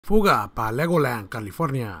Fuga pa Legoland,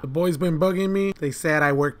 California. The boys been bugging me. They said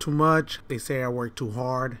I work too much. They say I work too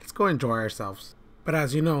hard. Let's go enjoy ourselves. But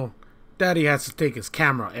as you know, Daddy has to take his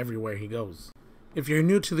camera everywhere he goes. If you're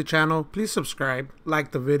new to the channel, please subscribe,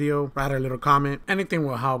 like the video, write a little comment. Anything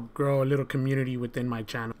will help grow a little community within my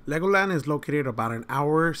channel. Legoland is located about an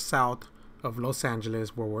hour south of Los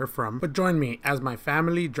Angeles, where we're from. But join me as my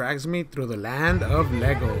family drags me through the land of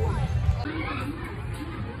Lego.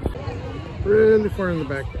 Really far in the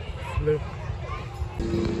back.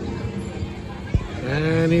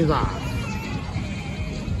 And he's off.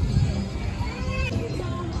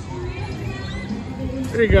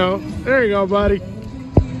 There you go. There you go, buddy.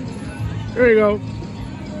 There you go.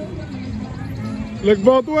 Look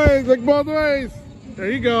both ways. Look both ways. There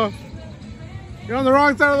you go. You're on the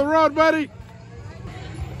wrong side of the road, buddy.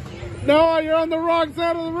 No, you're on the wrong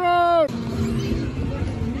side of the road.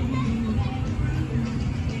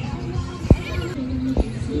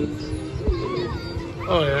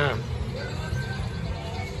 Oh, yeah.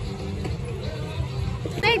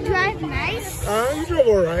 They drive nice. You drove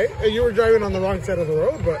all right. You were driving on the wrong side of the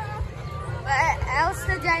road, but I was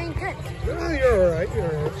still driving good. You're all right. You're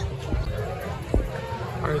all right.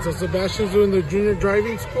 All right, so Sebastian's doing the junior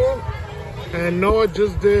driving school, and Noah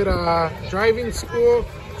just did driving school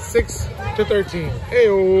 6 to 13.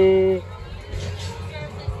 Hey-oh.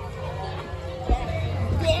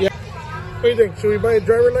 Yeah. What do you think? Should we buy a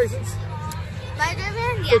driver license? Buy a driver?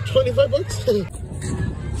 Yeah. For 25 bucks?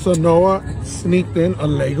 So Noah sneaked in a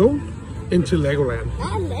Lego into Legoland.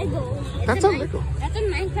 Not a Lego. That's a Lego. That's a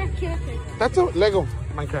Minecraft character. That's a Lego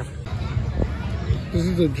Minecraft. This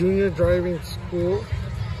is the junior driving school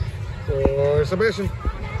for Sebastian.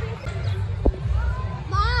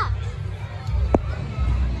 Mom!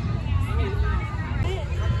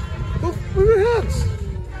 Move your hands.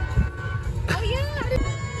 Oh,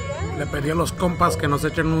 yeah. Le pedí a los compas que nos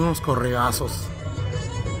echen unos corridazos.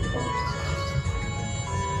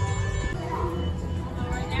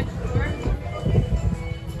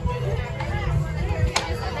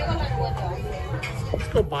 Let's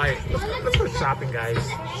go buy it. Let's go shopping, guys.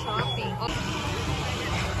 Shopping.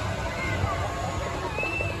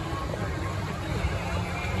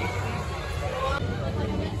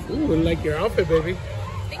 Ooh, I like your outfit, baby.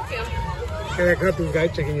 Thank you. Hey, I got this guy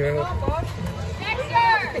checking you out.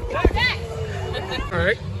 All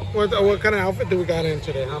right. What kind of outfit do we got in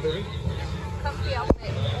today, huh, baby? Comfy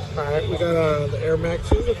outfit. All right, we got the Air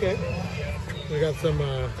Maxes, okay. We got some,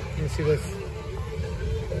 let me see this.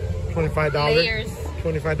 $25. Layers.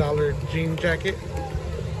 $25 jean jacket.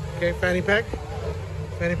 Okay, fanny pack.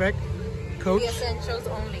 Fanny pack. Coach. The essentials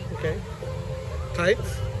only. Okay.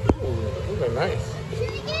 Tights. Ooh, those are nice.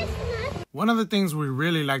 One of the things we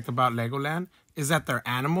really liked about Legoland is that their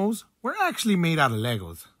animals were actually made out of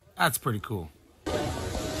Legos. That's pretty cool.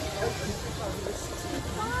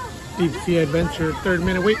 Deep Sea Adventure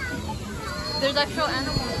 3rd-minute wait. There's actual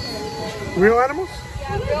animals. Real animals?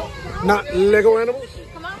 Yeah, real. Not Lego animals?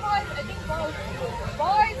 Come on, boys. I think both.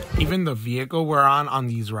 Boys. Even the vehicle we're on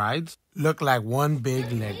these rides look like one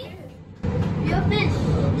big Lego. You're fish.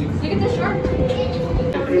 Look at the shark.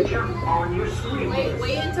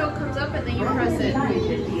 Wait until it comes up and then you press it.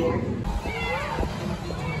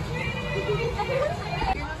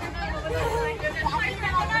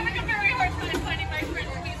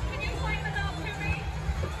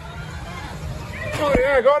 Oh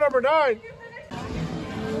yeah, go number 9.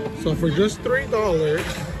 So for just $3,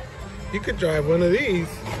 you could drive one of these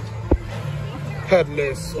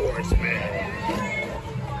headless horsemen.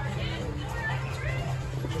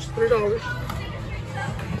 Just $3.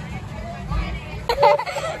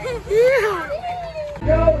 Yeah.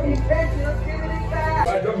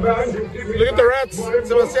 Look at the rats,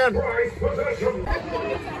 Sebastian.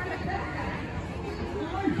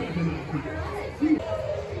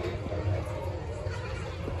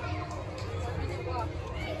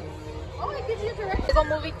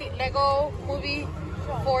 Lego movie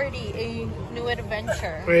 40, a new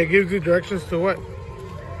adventure. Wait, it gives you directions to what?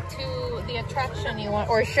 To the attraction you want,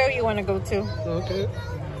 or show you want to go to. Okay.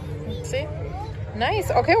 See?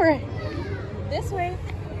 Nice. Okay, we're this way.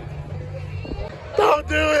 Don't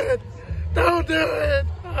do it! Don't do it!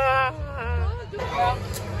 Ah.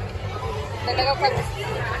 The Lego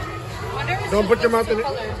cups. Don't put your mouth in it.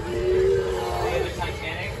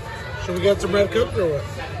 Should we get some red cups or what?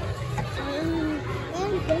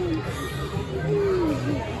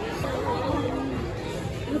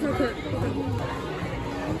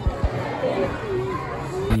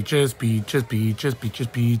 Beaches, beaches, beaches, beaches,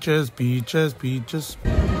 beaches, beaches, beaches.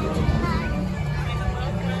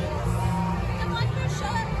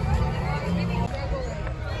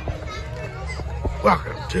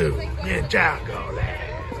 Welcome to Legoland.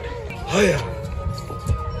 Oh yeah.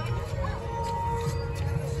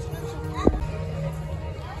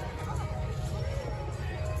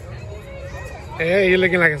 Hey, you're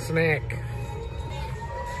looking like a snack.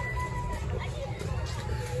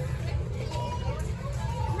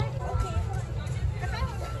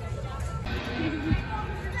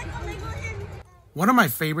 One of my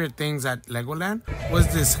favorite things at Legoland was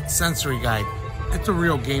this sensory guide. It's a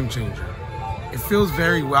real game changer. It feels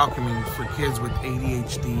very welcoming for kids with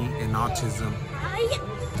ADHD and autism.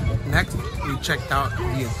 Next, we checked out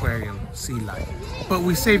the aquarium, Sea Life. But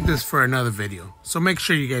we saved this for another video, so make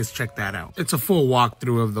sure you guys check that out. It's a full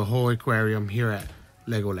walkthrough of the whole aquarium here at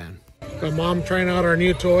Legoland. Got Mom trying out our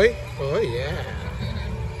new toy. Oh yeah.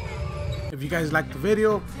 If you guys liked the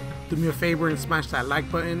video, do me a favor and smash that like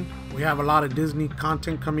button. We have a lot of Disney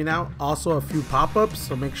content coming out. Also a few pop-ups,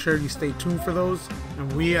 so make sure you stay tuned for those.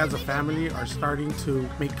 And we as a family are starting to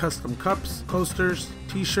make custom cups, coasters,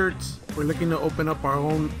 t-shirts. We're looking to open up our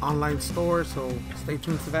own online store, so stay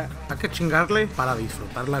tuned for that. Hay que chingarle para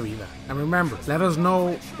disfrutar la vida. And remember, let us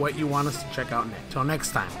know what you want us to check out next. Till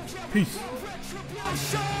next time, peace.